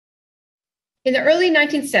In the early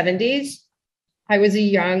 1970s, I was a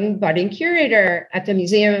young budding curator at the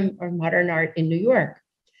Museum of Modern Art in New York.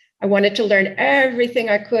 I wanted to learn everything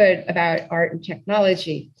I could about art and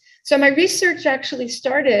technology. So my research actually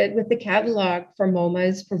started with the catalog for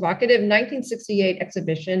MoMA's provocative 1968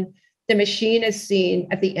 exhibition, The Machine as Seen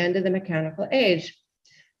at the End of the Mechanical Age.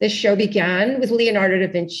 This show began with Leonardo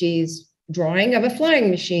da Vinci's drawing of a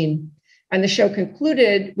flying machine, and the show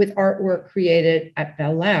concluded with artwork created at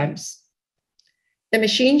Bell Labs. The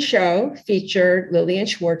machine show featured Lillian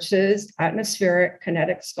Schwartz's atmospheric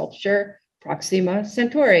kinetic sculpture, Proxima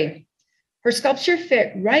Centauri. Her sculpture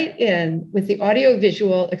fit right in with the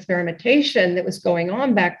audiovisual experimentation that was going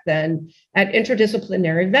on back then at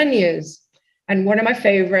interdisciplinary venues. And one of my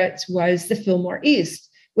favorites was the Fillmore East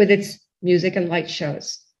with its music and light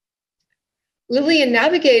shows. Lillian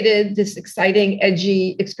navigated this exciting,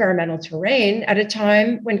 edgy, experimental terrain at a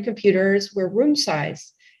time when computers were room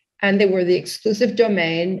size, and they were the exclusive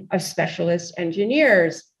domain of specialist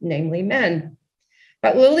engineers, namely men.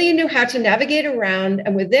 But Lillian knew how to navigate around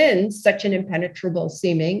and within such an impenetrable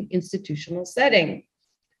seeming institutional setting.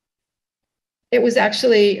 It was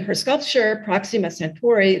actually her sculpture, Proxima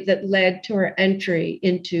Centauri, that led to her entry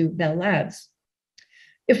into Bell Labs.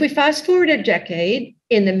 If we fast forward a decade,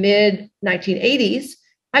 in the mid-1980s,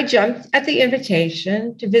 I jumped at the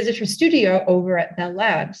invitation to visit her studio over at Bell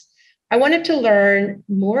Labs. I wanted to learn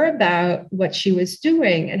more about what she was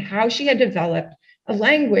doing and how she had developed a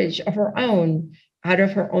language of her own out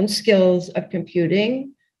of her own skills of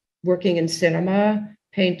computing, working in cinema,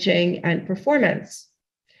 painting, and performance.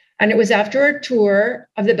 And it was after a tour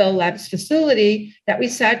of the Bell Labs facility that we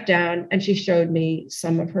sat down and she showed me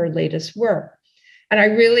some of her latest work. And I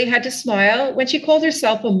really had to smile when she called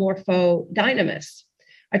herself a morphodynamist,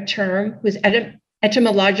 a term whose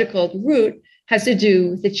etymological root has to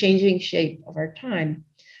do with the changing shape of our time.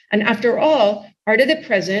 And after all, art of the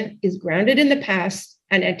present is grounded in the past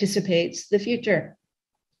and anticipates the future.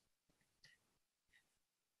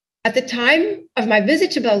 At the time of my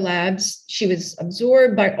visit to Bell Labs, she was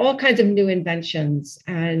absorbed by all kinds of new inventions,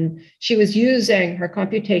 and she was using her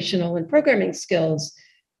computational and programming skills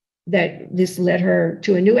that this led her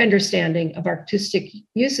to a new understanding of artistic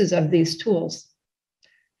uses of these tools.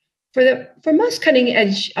 For most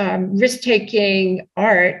cutting-edge risk-taking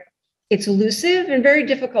art, it's elusive and very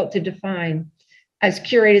difficult to define. As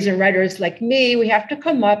curators and writers like me, we have to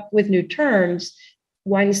come up with new terms,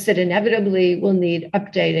 ones that inevitably will need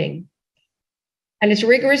updating. And it's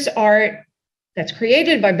rigorous art that's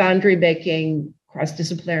created by boundary-breaking,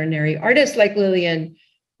 cross-disciplinary artists like Lillian,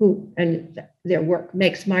 who, and their work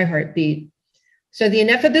makes my heart beat. So the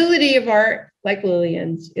ineffability of art like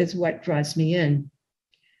Lillian's is what draws me in.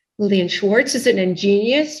 Lillian Schwartz is an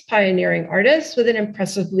ingenious, pioneering artist with an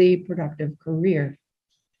impressively productive career.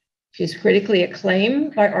 She's critically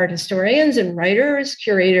acclaimed by art historians and writers,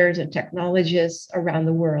 curators, and technologists around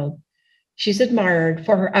the world. She's admired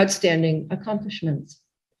for her outstanding accomplishments.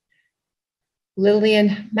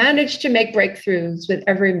 Lillian managed to make breakthroughs with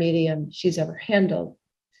every medium she's ever handled.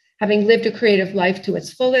 Having lived a creative life to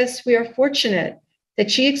its fullest, we are fortunate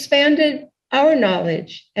that she expanded our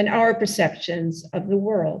knowledge and our perceptions of the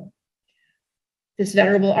world. This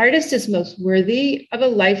venerable artist is most worthy of a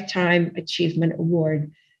Lifetime Achievement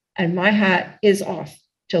Award, and my hat is off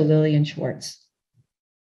to Lillian Schwartz.